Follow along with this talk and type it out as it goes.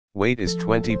Weight is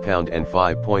 20 pound and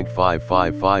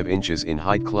 5.555 inches in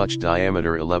height. Clutch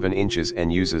diameter 11 inches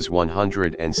and uses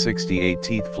 168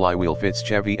 teeth. Flywheel fits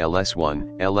Chevy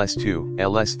LS1, LS2,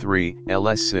 LS3,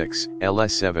 LS6,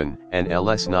 LS7, and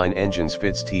LS9 engines.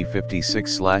 Fits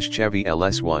T56/Chevy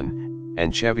LS1,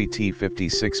 and Chevy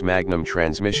T56 Magnum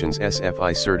transmissions.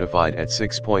 SFI certified at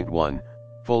 6.1.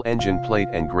 Full engine plate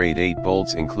and grade 8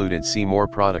 bolts included. See more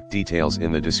product details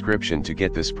in the description to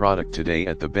get this product today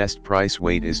at the best price.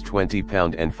 Weight is 20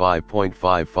 pound and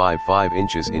 5.555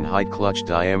 inches in height. Clutch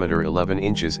diameter 11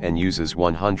 inches and uses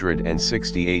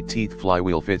 168 teeth.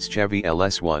 Flywheel fits Chevy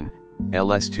LS1,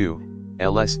 LS2,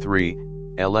 LS3,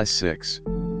 LS6,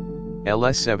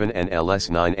 LS7 and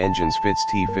LS9 engines. Fits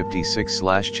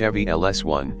T56/Chevy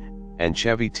LS1, and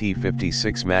Chevy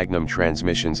T56 Magnum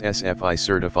transmissions. SFI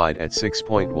certified at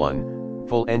 6.1.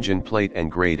 Full engine plate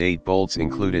and grade 8 bolts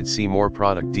included. See more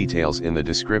product details in the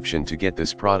description to get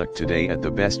this product today at the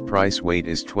best price. Weight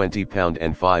is 20 pound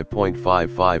and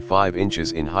 5.555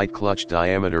 inches in height. Clutch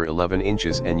diameter 11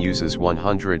 inches and uses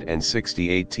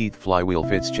 168 teeth. Flywheel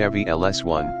fits Chevy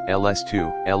LS1,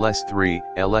 LS2, LS3,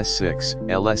 LS6,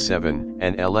 LS7,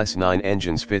 and LS9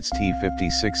 engines. Fits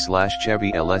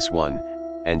T56/Chevy LS1,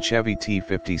 and Chevy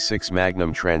T56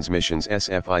 Magnum transmissions.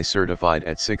 SFI certified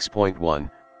at 6.1.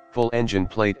 Full engine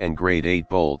plate and grade 8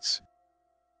 bolts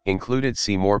included.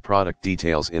 See more product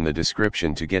details in the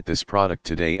description to get this product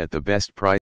today at the best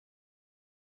price.